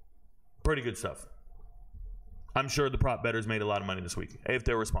 pretty good stuff. I'm sure the prop bettors made a lot of money this week. If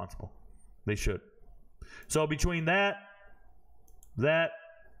they're responsible. They should. So, between that,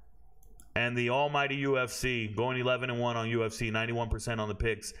 and the almighty UFC, going 11-1 on UFC, 91% on the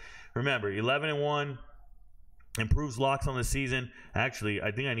picks. Remember, 11-1 improves locks on the season. Actually,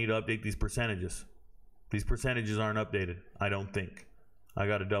 I think I need to update these percentages. These percentages aren't updated, I don't think. I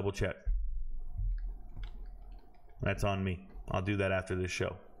got to double check. That's on me. I'll do that after this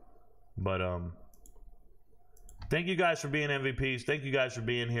show. But thank you guys for being MVPs. Thank you guys for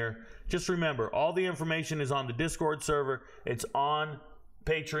being here. Just remember, all the information is on the Discord server. It's on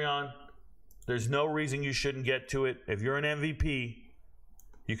Patreon. There's no reason you shouldn't get to it. If you're an MVP,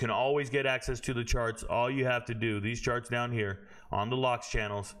 you can always get access to the charts. All you have to do, these charts down here on the Locks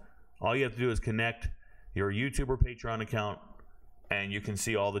channels, all you have to do is connect your YouTube or Patreon account, and you can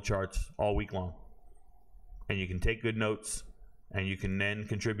see all the charts all week long. And you can take good notes, and you can then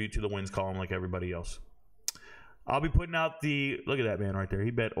contribute to the wins column like everybody else. I'll be putting out look at that man right there.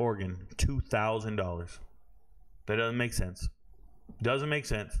 He bet Oregon $2,000. That doesn't make sense. Doesn't make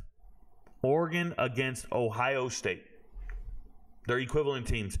sense. Oregon against Ohio State. They're equivalent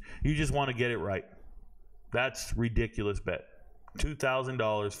teams. You just want to get it right. That's ridiculous bet.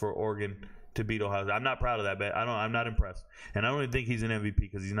 $2,000 for Oregon to beat Ohio State. I'm not proud of that bet. I'm not impressed. And I don't even think he's an MVP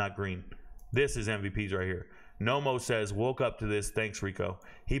because he's not green. This is MVPs right here. Nomo says, woke up to this. Thanks, Rico.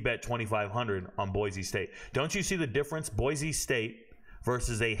 He bet $2,500 on Boise State. Don't you see the difference? Boise State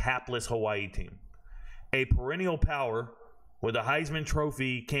versus a hapless Hawaii team. A perennial power with a Heisman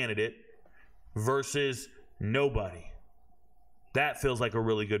Trophy candidate versus nobody. That feels like a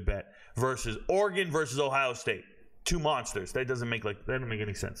really good bet. Versus Oregon versus Ohio State. Two monsters. That doesn't make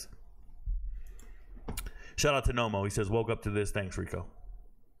any sense. Shout out to Nomo. He says, woke up to this. Thanks, Rico.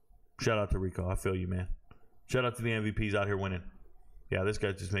 Shout out to Rico. I feel you, man. Shout out to the MVPs out here winning. Yeah, this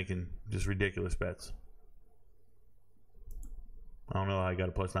guy's just making just ridiculous bets. I don't know how I got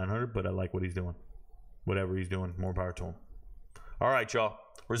a plus 900, but I like what he's doing. Whatever he's doing, more power to him. All right, y'all.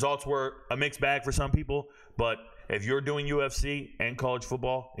 Results were a mixed bag for some people, but if you're doing UFC and college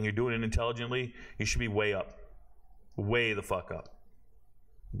football and you're doing it intelligently, you should be way up. Way the fuck up.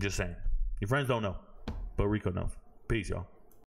 Just saying. Your friends don't know, but Rico knows. Peace, y'all.